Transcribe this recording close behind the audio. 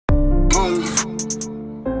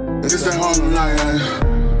It's that Harlem night,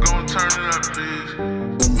 Gon' turn it up, please.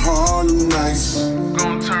 them Harlem nights.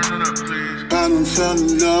 Gon' turn it up, please. I done fell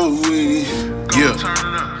in love with Gon' turn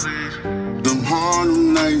it up, please. them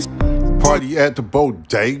Harlem nights. Party at the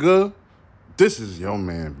bodega. This is your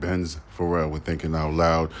man Benz Pharrell with Thinking Out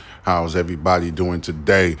Loud. How's everybody doing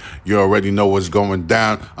today? You already know what's going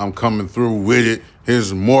down. I'm coming through with it.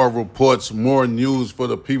 Here's more reports, more news for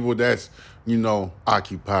the people that's,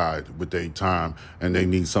 occupied with their time and they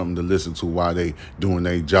need something to listen to while they doing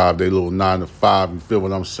their job, they little 9 to 5. You feel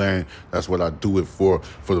what I'm saying? That's what I do it for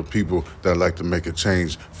the people that like to make a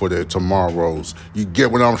change for their tomorrows. You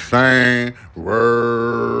get what I'm saying? Word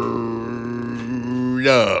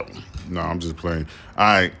up. No, I'm just playing. All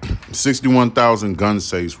right, 61,000 gun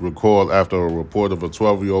safes recalled after a report of a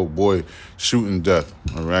 12-year-old boy shooting death,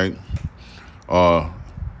 all right?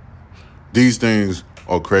 These things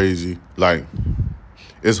are crazy. Like,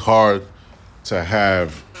 it's hard to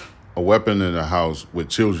have a weapon in the house with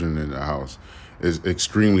children in the house. It's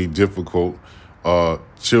extremely difficult.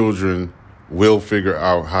 Children will figure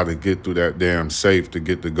out how to get through that damn safe to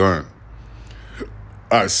get the gun.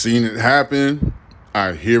 I've seen it happen.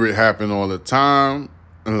 I hear it happen all the time.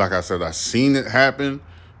 And like I said, I've seen it happen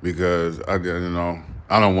because, I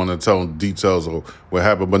don't want to tell details of what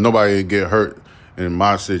happened, but nobody get hurt in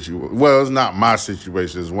my situation. Well, it's not my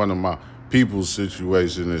situation. It's one of my people's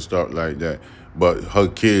situation and stuff like that. But her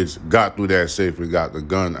kids got through that safe and got the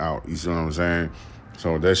gun out. You see what I'm saying?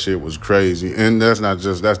 So that shit was crazy. And that's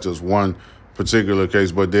just one particular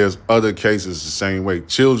case, but there's other cases the same way.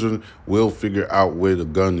 Children will figure out where the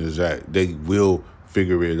gun is at. They will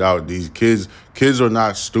figure it out. These kids are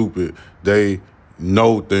not stupid. They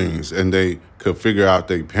know things and they could figure out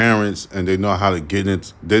their parents, and they know how to get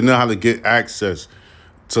it. They know how to get access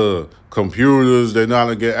to computers. They know how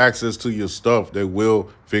to get access to your stuff. They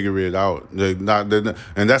will figure it out. They're not,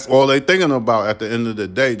 and that's all they thinking about at the end of the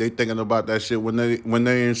day. They thinking about that shit when they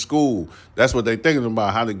in school. That's what they thinking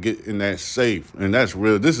about, how to get in that safe. And that's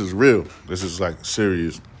real. This is real. This is like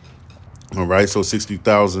serious. All right, so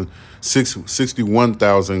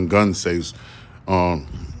 61,000 gun safes.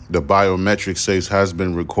 The biometric safes has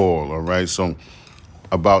been recalled. All right, so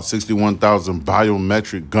about 61,000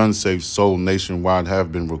 biometric gun safes sold nationwide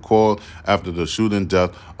have been recalled after the shooting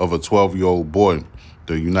death of a 12-year-old boy.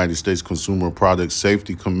 The United States Consumer Product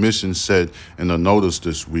Safety Commission said in a notice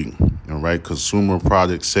this week. All right, Consumer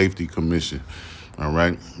Product Safety Commission. All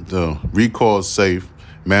right, the recalled safe,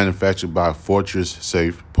 manufactured by Fortress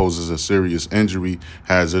Safe, poses a serious injury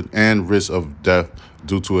hazard and risk of death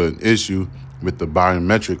due to an issue with the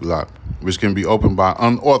biometric lock, which can be opened by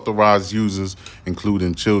unauthorized users,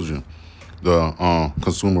 including children. The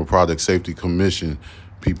Consumer Product Safety Commission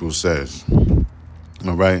people says.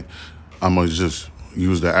 All right, I'm going to just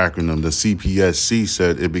use the acronym. The CPSC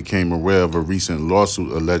said it became aware of a recent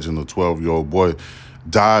lawsuit alleging a 12-year-old boy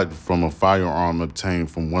died from a firearm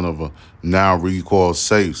obtained from one of a now recalled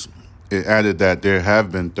safes. It added that there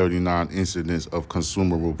have been 39 incidents of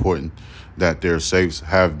consumer reporting that their safes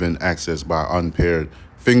have been accessed by unpaired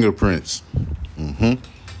fingerprints. All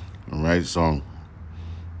right, so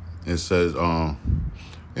it says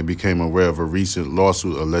it became aware of a recent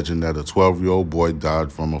lawsuit alleging that a 12-year-old boy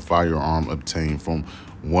died from a firearm obtained from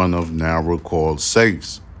one of now recalled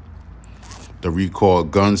safes. The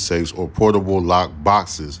recalled gun safes or portable lock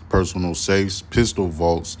boxes, personal safes, pistol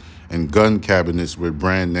vaults, and gun cabinets with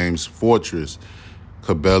brand names Fortress,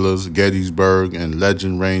 Cabela's, Gettysburg, and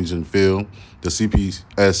Legend Range and Field. The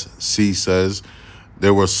CPSC says they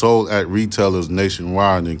were sold at retailers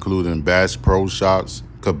nationwide, including Bass Pro Shops,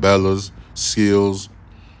 Cabela's, Skills,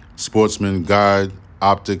 Sportsman Guide,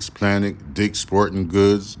 Optics Planet, Dick's Sporting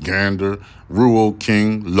Goods, Gander, Rural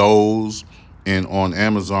King, Lowe's, and on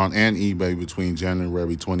Amazon and eBay between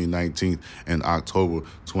January 2019 and October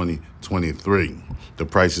 2023. The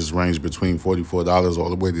prices range between $44 all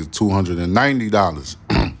the way to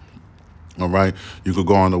 $290. All right, you could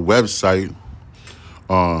go on the website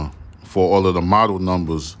for all of the model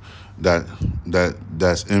numbers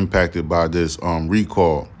that's impacted by this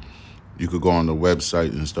recall. You could go on the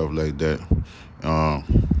website and stuff like that. I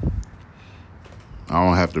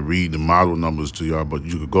don't have to read the model numbers to y'all, but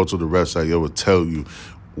you could go to the website. It will tell you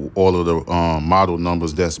all of the model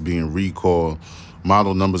numbers that's being recalled.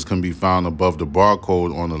 Model numbers can be found above the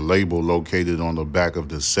barcode on a label located on the back of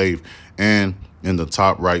the safe and in the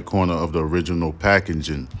top right corner of the original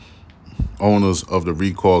packaging. Owners of the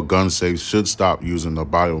recalled gun safes should stop using the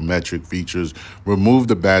biometric features, remove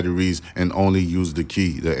the batteries, and only use the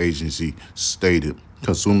key, the agency stated.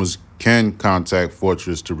 Consumers can contact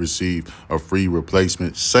Fortress to receive a free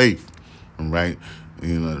replacement safe. Right?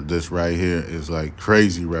 You know, this right here is like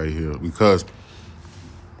crazy right here because,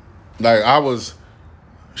 like, I was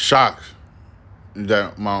shocked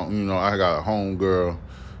that I got a home girl.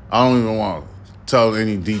 I don't even want to tell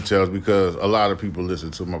any details because a lot of people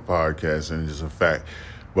listen to my podcast and it's a fact.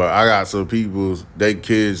 But I got some people, they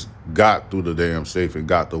kids got through the damn safe and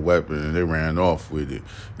got the weapon and they ran off with it.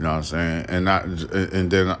 You know what I'm saying? And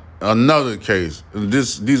then another case.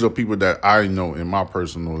 These are people that I know in my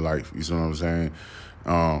personal life. You see what I'm saying?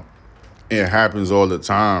 It happens all the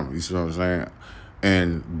time. You see what I'm saying?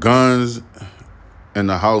 And guns in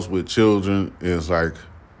the house with children is like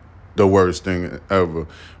the worst thing ever.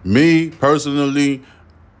 Me personally,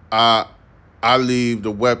 I leave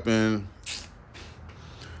the weapon.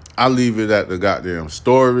 I leave it at the goddamn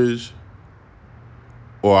storage,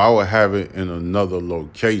 or I would have it in another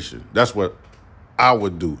location. That's what I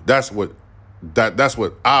would do. That's what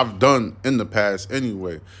I've done in the past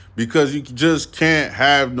anyway. Because you just can't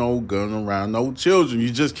have no gun around no children.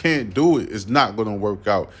 You just can't do it. It's not gonna work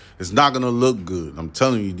out. It's not gonna look good. I'm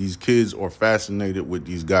telling you, these kids are fascinated with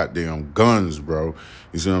these goddamn guns, bro.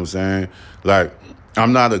 You see what I'm saying? Like,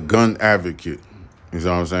 I'm not a gun advocate. You see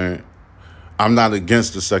what I'm saying? I'm not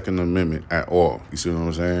against the Second Amendment at all. You see what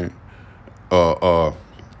I'm saying?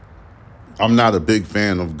 I'm not a big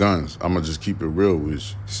fan of guns. I'm gonna just keep it real with you. You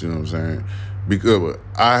see what I'm saying? Because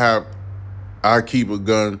I keep a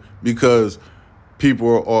gun because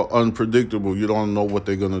people are unpredictable. You don't know what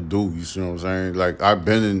they're gonna do. You see what I'm saying? Like, I've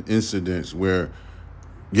been in incidents where,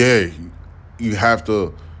 yeah, you have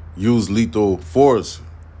to use lethal force,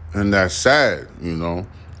 and that's sad,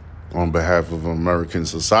 on behalf of American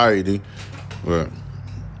society. But,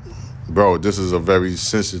 bro, this is a very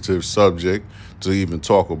sensitive subject to even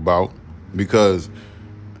talk about because,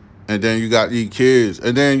 and then you got these kids,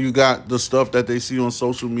 and then you got the stuff that they see on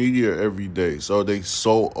social media every day. So they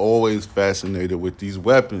so always fascinated with these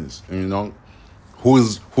weapons. And,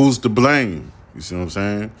 who's to blame? You see what I'm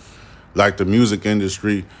saying? Like the music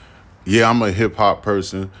industry. Yeah, I'm a hip hop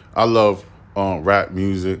person. I love rap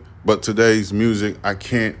music. But today's music, I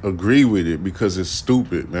can't agree with it because it's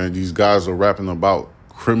stupid, man. These guys are rapping about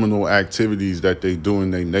criminal activities that they do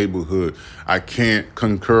in their neighborhood. I can't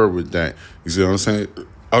concur with that. You see what I'm saying?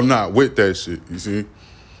 I'm not with that shit, you see?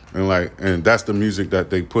 And that's the music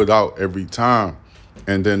that they put out every time.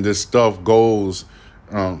 And then this stuff goes,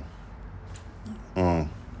 the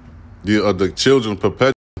children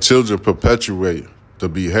perpetuate the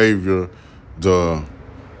behavior, the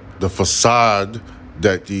facade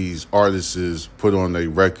that these artists put on their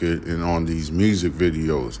record and on these music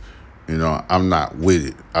videos. I'm not with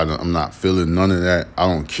it. I'm not feeling none of that. I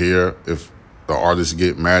don't care if the artists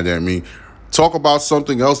get mad at me. Talk about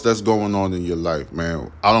something else that's going on in your life,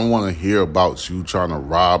 man. I don't want to hear about you trying to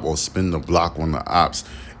rob or spin the block on the ops.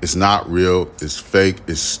 It's not real. It's fake.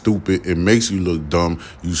 It's stupid. It makes you look dumb.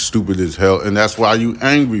 You stupid as hell. And that's why you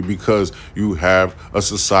angry, because you have a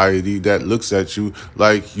society that looks at you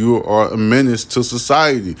like you are a menace to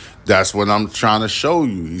society. That's what I'm trying to show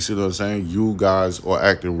you. You see what I'm saying? You guys are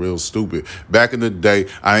acting real stupid. Back in the day,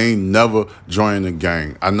 I ain't never joined a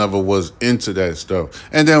gang. I never was into that stuff.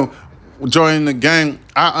 And then joining the gang,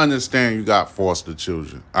 I understand you got foster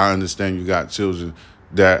children. I understand you got children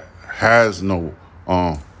that has no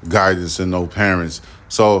guidance and no parents.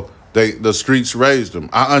 So the streets raised them.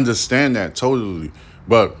 I understand that totally.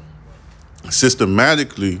 But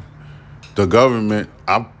systematically, the government,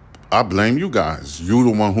 I blame you guys. You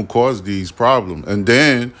the one who caused these problems. And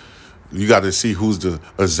then you got to see who's the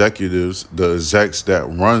executives, the execs that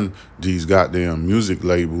run these goddamn music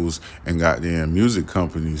labels and goddamn music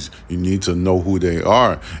companies. You need to know who they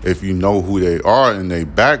are. If you know who they are and their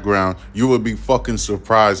background, you would be fucking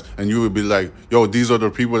surprised, and you would be like, yo, these are the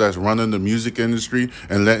people that's running the music industry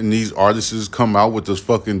and letting these artists come out with this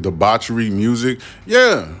fucking debauchery music.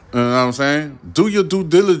 Yeah, you know what I'm saying? Do your due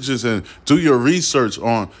diligence and do your research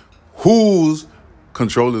on who's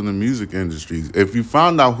controlling the music industries. If you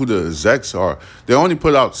found out who the execs are, they only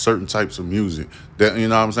put out certain types of music. That, you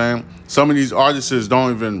know what I'm saying? Some of these artists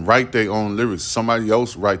don't even write their own lyrics. Somebody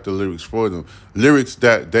else write the lyrics for them. Lyrics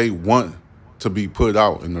that they want to be put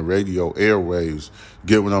out in the radio airwaves.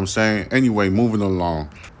 Get what I'm saying? Anyway, moving along.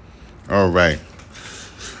 All right.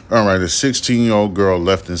 A 16-year-old girl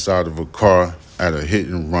left inside of a car at a hit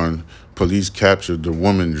and run. Police captured the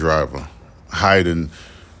woman driver hiding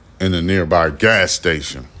in a nearby gas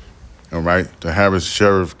station. All right. The Harris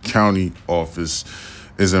Sheriff County Office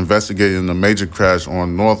is investigating a major crash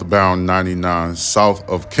on northbound 99 south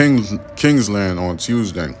of Kingsland on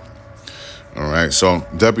Tuesday. All right. So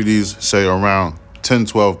deputies say around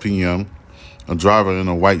 10:12 p.m., A driver in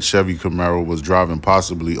a white Chevy Camaro was driving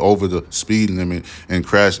possibly over the speed limit and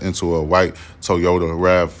crashed into a white Toyota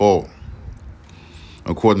RAV4.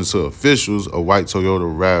 According to officials, a white Toyota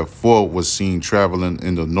RAV4 was seen traveling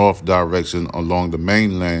in the north direction along the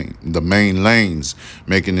main lanes,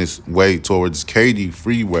 making its way towards Katy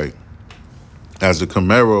Freeway. As the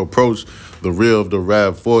Camaro approached the rear of the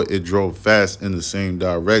RAV4, it drove fast in the same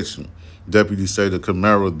direction. Deputies say the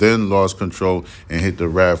Camaro then lost control and hit the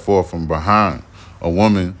RAV4 from behind. A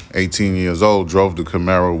woman, 18 years old, drove the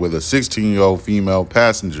Camaro with a 16-year-old female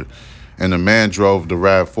passenger, and the man drove the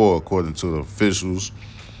RAV4, according to the officials.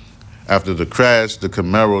 After the crash, the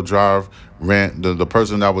Camaro the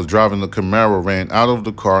person that was driving the Camaro ran out of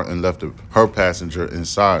the car and left her passenger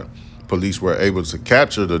inside. Police were able to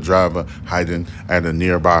capture the driver hiding at a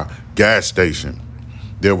nearby gas station.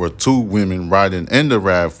 There were 2 women riding in the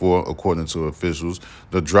RAV4, according to officials.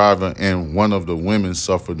 The driver and one of the women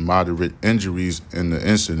suffered moderate injuries in the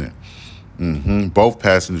incident. Both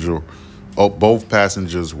passengers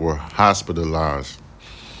were hospitalized.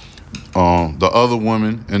 The other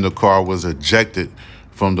woman in the car was ejected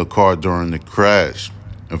from the car during the crash.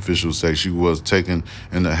 Officials say she was taken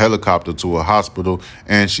in a helicopter to a hospital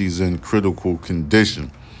and she's in critical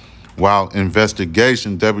condition. While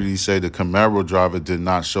investigation, deputies say the Camaro driver did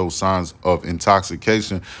not show signs of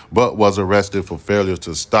intoxication, but was arrested for failure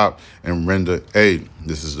to stop and render aid.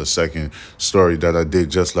 This is the second story that I did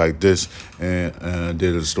just like this, and I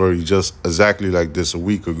did a story just exactly like this a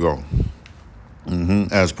week ago.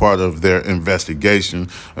 As part of their investigation,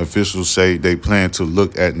 officials say they plan to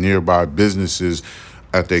look at nearby businesses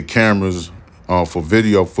at their cameras for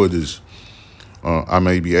video footage. I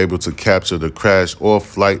may be able to capture the crash or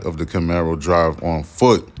flight of the Camaro drive on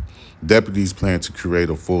foot. Deputies plan to create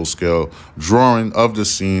a full-scale drawing of the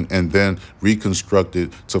scene and then reconstruct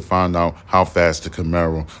it to find out how fast the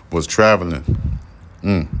Camaro was traveling.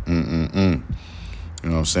 You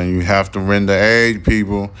know what I'm saying? You have to render aid,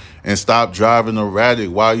 people, and stop driving erratic.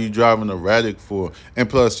 Why are you driving erratic for? And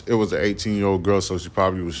plus, it was an 18-year-old girl, so she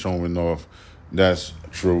probably was showing off. That's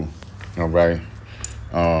true. All right.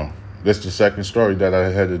 This is the second story that I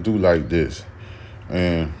had to do like this.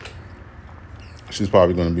 And she's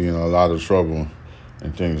probably going to be in a lot of trouble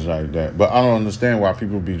and things like that. But I don't understand why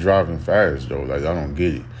people be driving fast, though. Like, I don't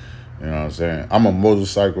get it. You know what I'm saying? I'm a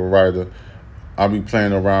motorcycle rider. I be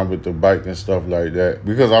playing around with the bike and stuff like that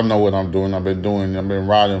because I know what I'm doing. I've been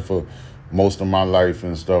riding for most of my life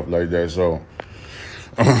and stuff like that. So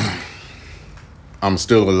I'm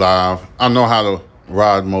still alive. I know how to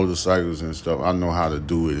ride motorcycles and stuff. I know how to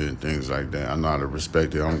do it and things like that. I know how to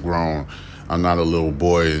respect it. I'm grown. I'm not a little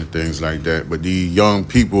boy and things like that. But these young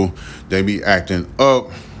people, they be acting up.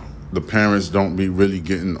 The parents don't be really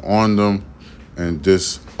getting on them. And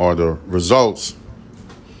this are the results.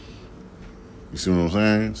 You see what I'm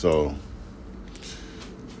saying? So,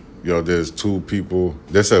 there's 2 people.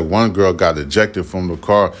 They said one girl got ejected from the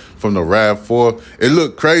car, from the RAV4. It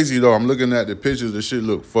looked crazy, though. I'm looking at the pictures. The shit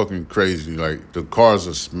look fucking crazy. Like, the cars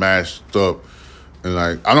are smashed up. And,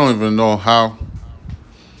 like, I don't even know how.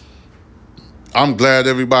 I'm glad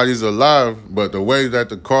everybody's alive, but the way that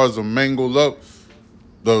the cars are mangled up,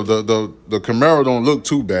 the Camaro don't look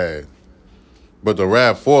too bad. But the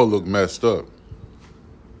RAV4 look messed up.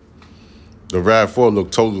 The RAV4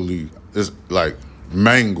 look totally, it's like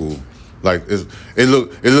mangled. Like it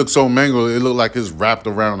looks so mangled, it looked like it's wrapped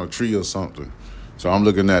around a tree or something. So I'm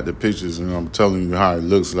looking at the pictures and I'm telling you how it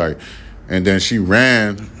looks like. And then she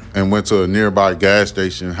ran and went to a nearby gas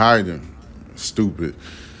station hiding. Stupid.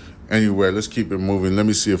 Anyway, let's keep it moving. Let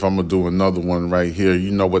me see if I'm going to do another one right here. You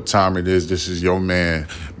know what time it is. This is your man,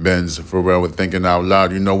 Benz Pharrell with Thinking Out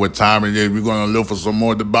Loud. You know what time it is. We're going to look for some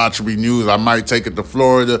more debauchery news. I might take it to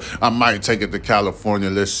Florida. I might take it to California.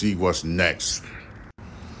 Let's see what's next.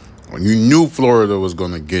 Well, you knew Florida was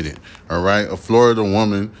going to get it, all right? A Florida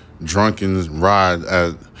woman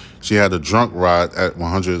she had a drunk ride at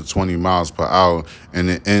 120 miles per hour, and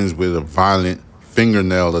it ends with a violent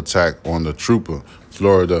fingernail attack on the trooper.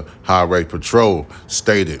 Florida Highway Patrol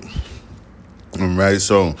stated. All right,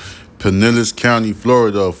 so Pinellas County,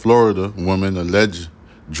 Florida, a Florida woman alleged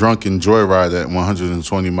drunken joyride at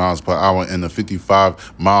 120 miles per hour in a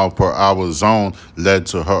 55 mile per hour zone led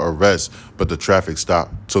to her arrest, but the traffic stop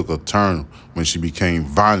took a turn when she became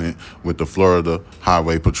violent with the Florida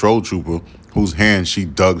Highway Patrol trooper whose hand she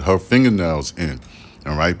dug her fingernails in.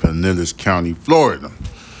 All right, Pinellas County, Florida.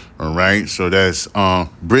 All right, so that's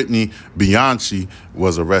Brittany Bianchi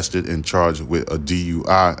was arrested and charged with a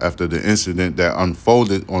DUI after the incident that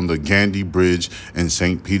unfolded on the Gandy Bridge in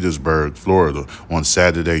St. Petersburg, Florida, on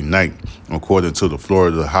Saturday night. According to the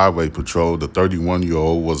Florida Highway Patrol, the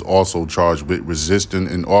 31-year-old was also charged with resisting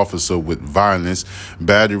an officer with violence,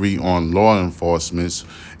 battery on law enforcement,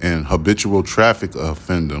 and habitual traffic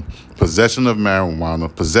offender, possession of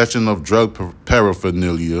marijuana, possession of drug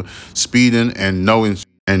paraphernalia, speeding, and no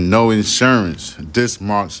insurance. This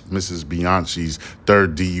marks Mrs. Bianchi's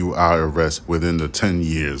third DUI arrest within the 10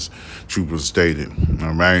 years, troopers stated.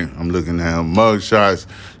 All right, I'm looking at her mug shots.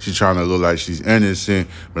 She's trying to look like she's innocent,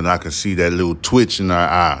 but I can see that little twitch in her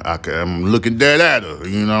eye. I'm looking dead at her.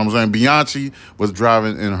 You know what I'm saying? Bianchi was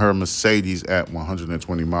driving in her Mercedes at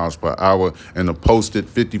 120 miles per hour in a posted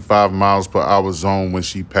 55 miles per hour zone when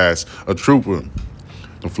she passed a trooper.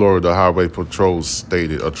 The Florida Highway Patrol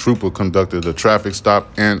stated a trooper conducted a traffic stop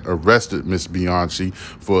and arrested Miss Bianchi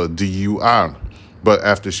for a DUI. But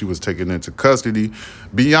after she was taken into custody,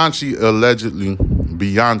 Bianchi allegedly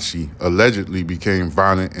became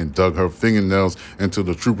violent and dug her fingernails into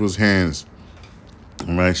the trooper's hands.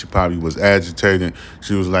 All right, she probably was agitated.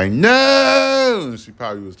 She was like, no! She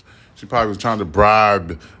probably was trying to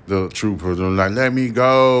bribe the trooper. They're like, let me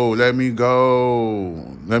go. I'm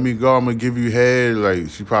gonna give you head. Like,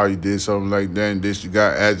 she probably did something like that, and then she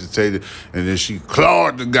got agitated, and then she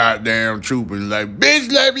clawed the goddamn trooper and like,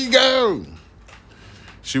 bitch, let me go.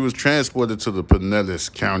 She was transported to the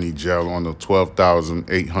Pinellas County Jail on a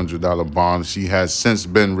 $12,800 bond. She has since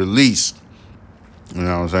been released. You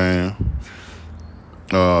know what I'm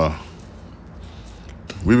saying?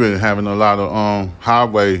 We've been having a lot of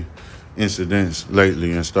highway incidents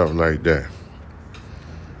lately and stuff like that.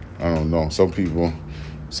 I don't know. Some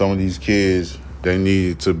of these kids, they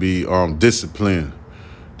need to be disciplined.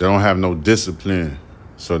 They don't have no discipline.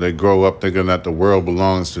 So they grow up thinking that the world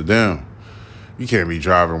belongs to them. You can't be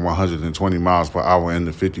driving 120 miles per hour in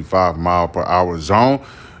the 55 mile per hour zone.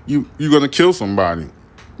 You're going to kill somebody.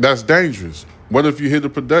 That's dangerous. What if you hit a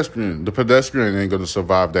pedestrian? The pedestrian ain't going to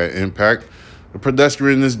survive that impact. The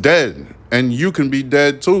pedestrian is dead, and you can be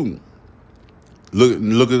dead too.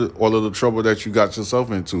 Look at all of the trouble that you got yourself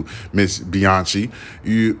into, Miss Bianchi.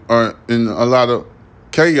 You are in a lot of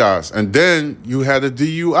chaos, and then you had a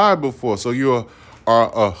DUI before, so you are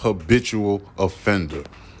a habitual offender.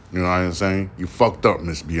 You know what I'm saying? You fucked up,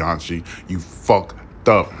 Miss Bianchi. You fucked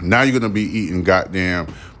up. Now you're gonna be eating goddamn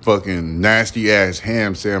fucking nasty ass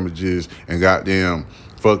ham sandwiches and goddamn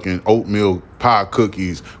fucking oatmeal pie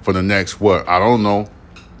cookies for the next what? I don't know.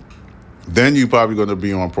 Then you probably gonna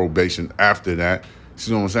be on probation after that.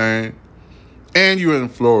 You know what I'm saying? And you're in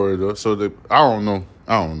Florida, so I don't know.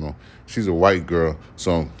 She's a white girl,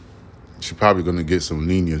 so she's probably gonna get some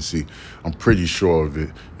leniency. I'm pretty sure of it.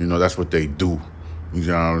 You know, that's what they do. You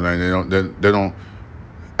know what I'm saying? They don't.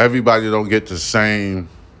 Everybody don't get the same.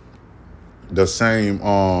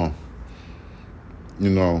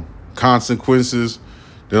 Consequences.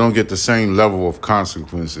 They don't get the same level of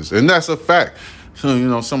consequences, and that's a fact. So, you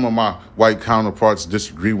know, some of my white counterparts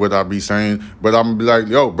disagree with what I be saying, but I'm gonna be like,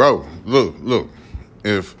 yo, bro, look.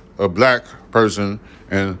 If a black person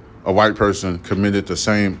and a white person committed the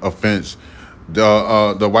same offense,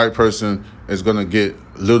 the white person is gonna get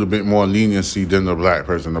a little bit more leniency than the black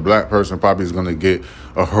person. The black person probably is gonna get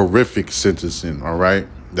a horrific sentencing. All right,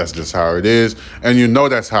 that's just how it is, and you know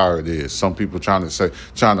that's how it is. Some people trying to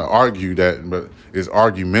argue that, but it's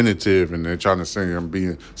argumentative, and they're trying to say I'm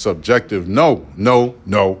being subjective. No.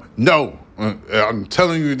 I'm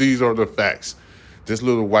telling you, these are the facts. This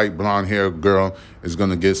little white blonde-haired girl is going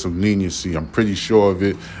to get some leniency. I'm pretty sure of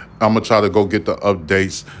it. I'm going to try to go get the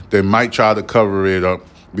updates. They might try to cover it up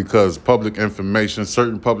because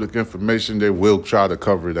certain public information, they will try to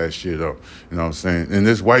cover that shit up. You know what I'm saying? And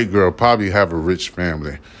this white girl probably have a rich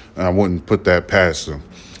family. And I wouldn't put that past them.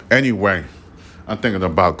 Anyway, I'm thinking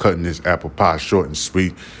about cutting this apple pie short and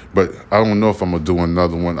sweet, but I don't know if I'm going to do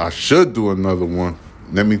another one. I should do another one.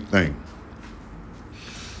 Let me think.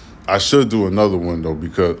 I should do another one, though,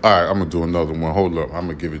 because, all right, I'm going to do another one. Hold up. I'm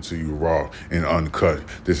going to give it to you raw and uncut.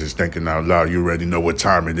 This is Thinking Out Loud. You already know what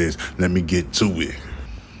time it is. Let me get to it.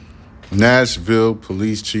 Nashville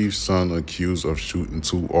police chief's son accused of shooting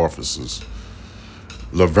 2 officers.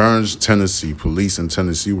 Laverne, Tennessee. Police in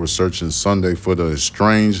Tennessee were searching Sunday for the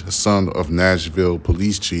estranged son of Nashville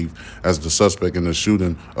police chief as the suspect in the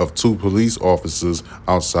shooting of 2 police officers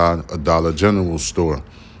outside a Dollar General store.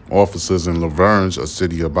 Officers in Laverne, a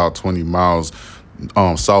city about 20 miles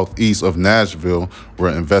southeast of Nashville, were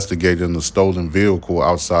investigating the stolen vehicle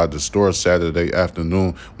outside the store Saturday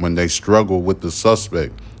afternoon when they struggled with the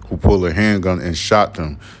suspect, who pulled a handgun and shot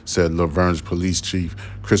them, said Laverne's police chief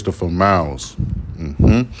Christopher Miles.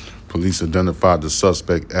 Police identified the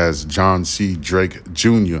suspect as John C. Drake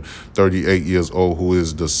Jr., 38 years old, who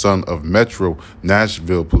is the son of Metro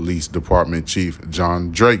Nashville Police Department Chief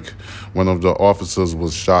John Drake. One of the officers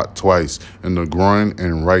was shot twice in the groin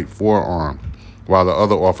and right forearm, while the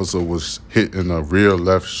other officer was hit in the rear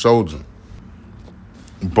left shoulder.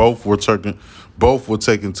 Both were taken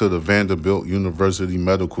to the Vanderbilt University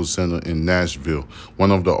Medical Center in Nashville.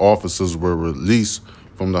 One of the officers were released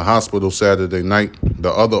from the hospital Saturday night.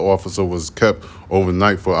 The other officer was kept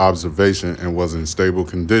overnight for observation and was in stable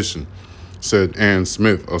condition, said Ann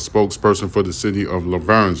Smith, a spokesperson for the city of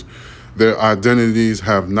Laverne. Their identities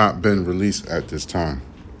have not been released at this time.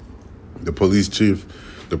 The police chief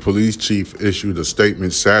issued a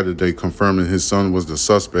statement Saturday confirming his son was the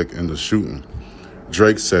suspect in the shooting.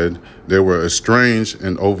 Drake said they were estranged,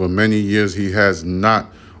 and over many years he had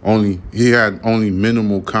only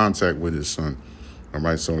minimal contact with his son. All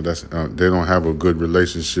right, so that's they don't have a good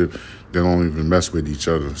relationship. They don't even mess with each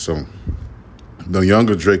other. So the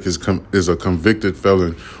younger Drake is a convicted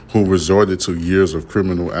felon who resorted to years of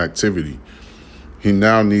criminal activity. He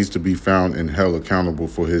now needs to be found and held accountable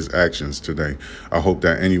for his actions today. I hope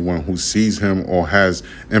that anyone who sees him or has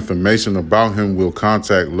information about him will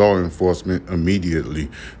contact law enforcement immediately,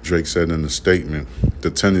 Drake said in a statement.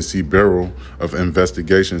 The Tennessee Bureau of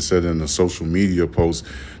Investigation said in a social media post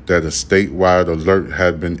that a statewide alert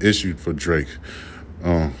had been issued for Drake,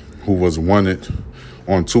 who was wanted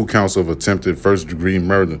on 2 counts of attempted first-degree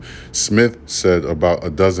murder. Smith said about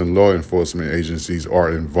a dozen law enforcement agencies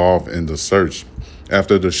are involved in the search.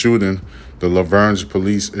 After the shooting, the Laverne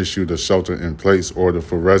police issued a shelter-in-place order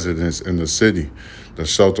for residents in the city. The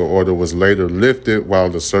shelter order was later lifted while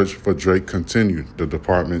the search for Drake continued, the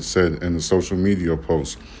department said in a social media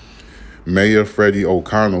post. Mayor Freddie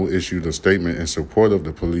O'Connell issued a statement in support of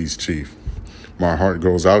the police chief. My heart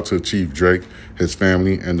goes out to Chief Drake, his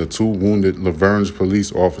family, and the 2 wounded Laverne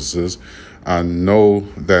police officers. I know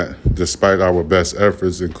that despite our best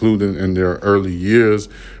efforts, including in their early years,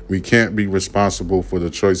 we can't be responsible for the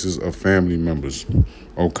choices of family members.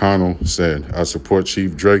 O'Connell said, I support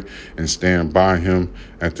Chief Drake and stand by him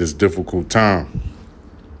at this difficult time.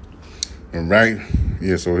 All right?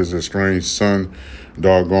 Yeah, so his estranged son,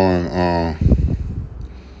 doggone,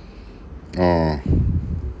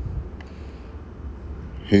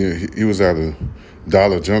 he was at a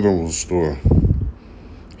Dollar General store.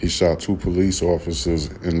 He shot 2 police officers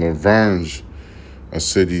in Laverne, a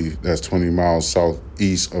city that's 20 miles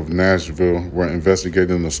southeast of Nashville, were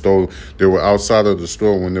investigating the stolen. They were outside of the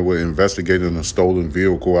store when they were investigating a stolen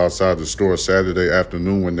vehicle outside the store Saturday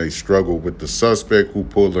afternoon when they struggled with the suspect who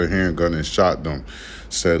pulled a handgun and shot them,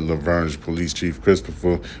 said Laverne Police Chief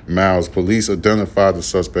Christopher Miles. Police identified the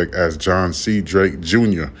suspect as John C. Drake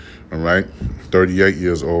Jr., all right, 38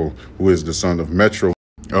 years old, who is the son of Metro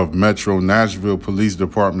Nashville Police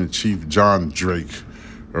Department Chief John Drake.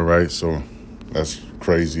 All right, so that's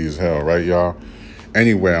crazy as hell, right, y'all?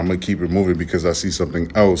 Anyway, I'm gonna keep it moving because I see something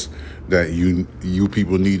else that you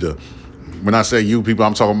people need to. When I say you people,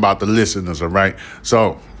 I'm talking about the listeners, all right?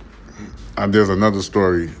 So there's another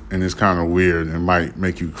story, and it's kind of weird and might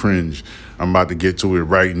make you cringe. I'm about to get to it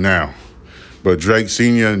right now. But Drake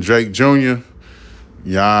Sr. and Drake Jr.,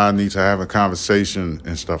 y'all need to have a conversation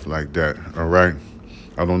and stuff like that, all right?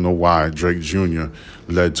 I don't know why Drake Jr.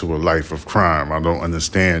 led to a life of crime. I don't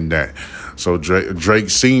understand that. So Drake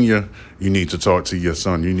Sr., you need to talk to your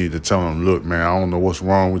son. You need to tell him, look, man, I don't know what's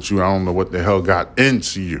wrong with you. I don't know what the hell got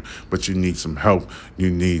into you, but you need some help. You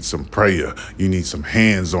need some prayer. You need some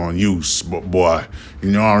hands on you, boy.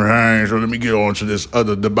 You know what I'm saying? So let me get on to this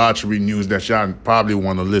other debauchery news that y'all probably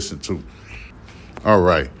want to listen to. All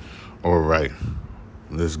right.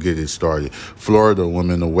 Let's get it started. Florida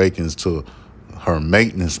woman awakens to her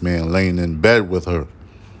maintenance man laying in bed with her.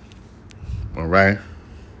 All right?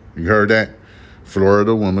 You heard that?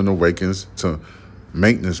 Florida woman awakens to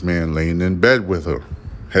maintenance man laying in bed with her.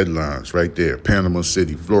 Headlines right there. Panama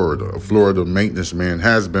City, Florida. A Florida maintenance man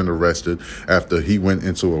has been arrested after he went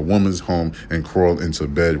into a woman's home and crawled into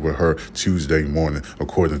bed with her Tuesday morning,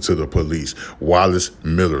 according to the police. Wallace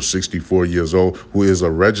Miller, 64 years old, who is a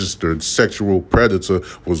registered sexual predator,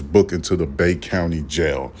 was booked into the Bay County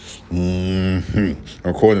Jail.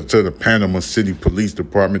 According to the Panama City Police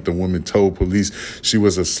Department, the woman told police she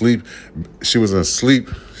was asleep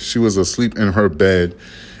in her bed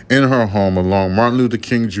in her home along Martin Luther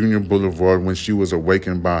King Jr. Boulevard when she was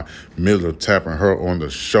awakened by Miller tapping her on the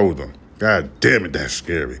shoulder. God damn it, that's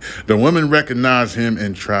scary. The woman recognized him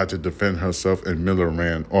and tried to defend herself, and Miller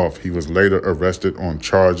ran off. He was later arrested on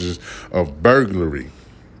charges of burglary.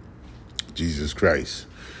 Jesus Christ.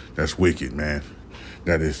 That's wicked, man.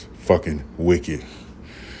 That is fucking wicked.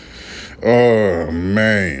 Oh,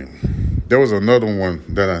 man. There was another one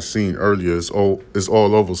that I seen earlier. It's all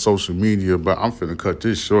over social media, but I'm finna cut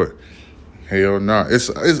this short. Hell no.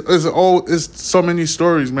 It's so many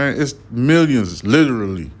stories, man. It's millions,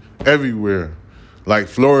 literally, everywhere. Like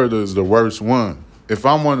Florida is the worst one. If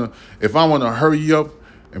I wanna hurry up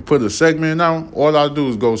and put a segment out, all I do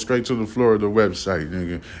is go straight to the Florida website,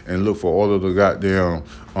 nigga, and look for all of the goddamn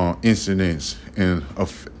incidents and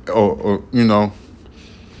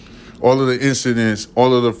all of the incidents,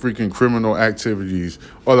 all of the freaking criminal activities.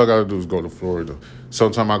 All I gotta do is go to Florida.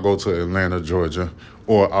 Sometimes I go to Atlanta, Georgia,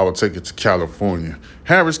 or I will take it to California.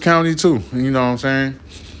 Harris County too, you know what I'm saying?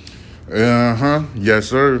 Yes,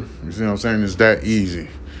 sir. You see what I'm saying? It's that easy.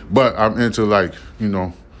 But I'm into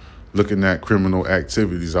looking at criminal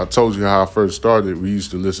activities. I told you how I first started. We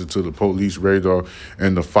used to listen to the police radar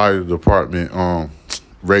and the fire department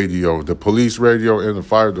radio, the police radio and the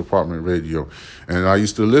fire department radio. And I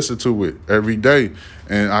used to listen to it every day,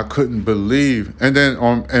 and I couldn't believe. And then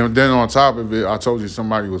on top of it, I told you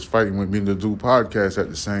somebody was fighting with me to do podcasts at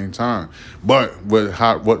the same time. But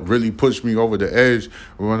what really pushed me over the edge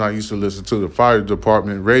was when I used to listen to the fire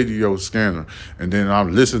department radio scanner, and then I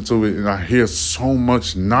listen to it and I hear so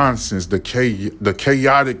much nonsense, the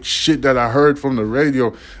chaotic shit that I heard from the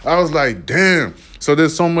radio. I was like, damn. So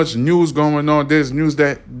there's so much news going on. There's news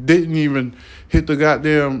that didn't even hit the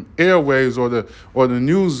goddamn airwaves or the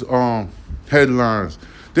news headlines.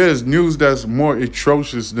 There's news that's more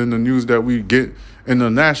atrocious than the news that we get in the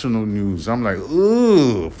national news. I'm like,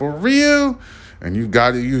 ooh, for real? And you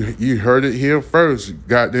got it. You heard it here first.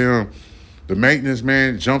 Goddamn, the maintenance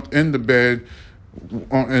man jumped in the bed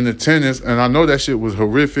in the tennis, and I know that shit was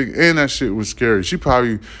horrific and that shit was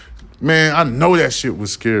scary. Man, I know that shit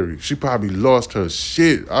was scary. She probably lost her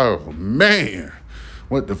shit. Oh, man.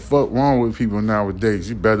 What the fuck wrong with people nowadays?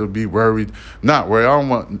 You better be worried. Not worried. I don't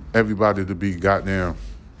want everybody to be goddamn,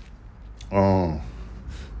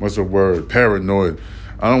 what's the word? Paranoid.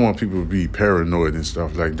 I don't want people to be paranoid and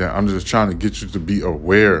stuff like that. I'm just trying to get you to be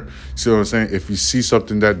aware. See what I'm saying? If you see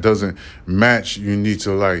something that doesn't match, you need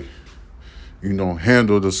to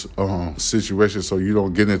handle this situation so you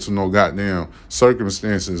don't get into no goddamn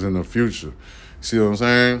circumstances in the future. See what I'm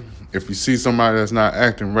saying? If you see somebody that's not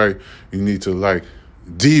acting right, you need to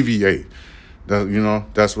deviate.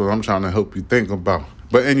 That's what I'm trying to help you think about.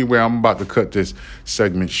 But anyway, I'm about to cut this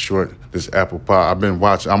segment short, this apple pie. I'm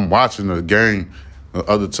watching the game. The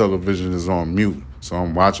other television is on mute. So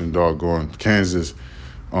I'm watching doggone Kansas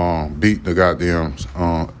beat the goddamn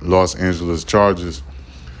Los Angeles Chargers.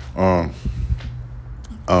 I'm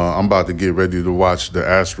about to get ready to watch the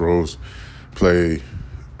Astros play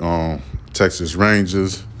Texas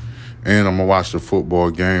Rangers, and I'm going to watch the football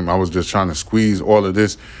game. I was just trying to squeeze all of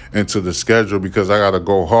this into the schedule because I got to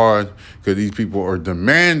go hard because these people are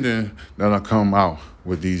demanding that I come out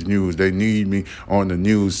with these news. They need me on the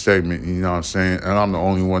news segment, you know what I'm saying? And I'm the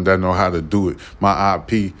only one that know how to do it. My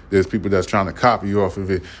IP, there's people that's trying to copy you off of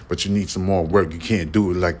it, but you need some more work. You can't do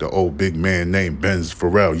it like the old big man named Ben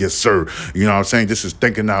Farrell. Yes, sir. You know what I'm saying? This is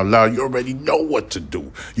thinking out loud. You already know what to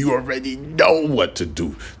do. You already know what to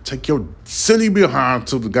do. Take your silly behind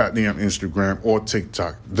to the goddamn Instagram or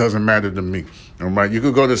TikTok. Doesn't matter to me. All right? You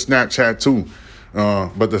could go to Snapchat too,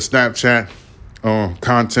 but the Snapchat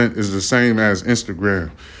content is the same as Instagram,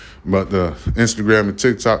 but the Instagram and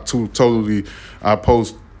TikTok I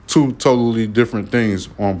post two totally different things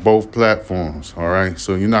on both platforms. All right,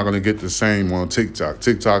 so you're not gonna get the same on TikTok.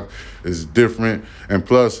 TikTok is different, and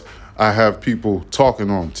plus I have people talking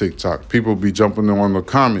on TikTok. People be jumping on the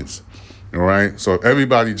comments. All right, so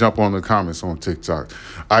everybody jump on the comments on TikTok.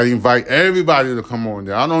 I invite everybody to come on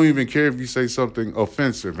there. I don't even care if you say something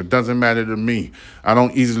offensive. It doesn't matter to me. I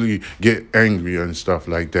don't easily get angry and stuff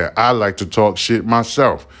like that. I like to talk shit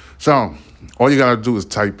myself. So all you got to do is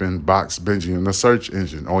type in Box Benji in the search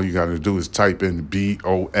engine. All you got to do is type in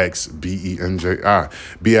BOXBENJI.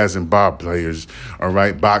 B as in Bob players. All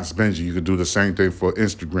right, Box Benji. You can do the same thing for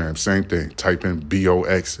Instagram. Same thing. Type in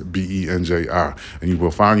BOXBENJI. And you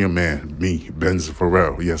will find your man, me, Ben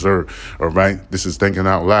Farrell. Yes, sir. All right, this is Thinking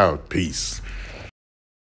Out Loud. Peace.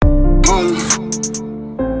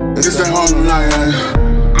 It's that Harlem night.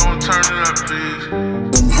 Gon' turn it up, please.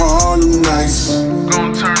 Them Harlem nights.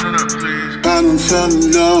 Gon' turn it up, please. I done fell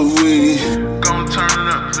in love with Gon' turn it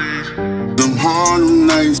up, please. them Harlem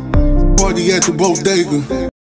nights. Party at the bodega.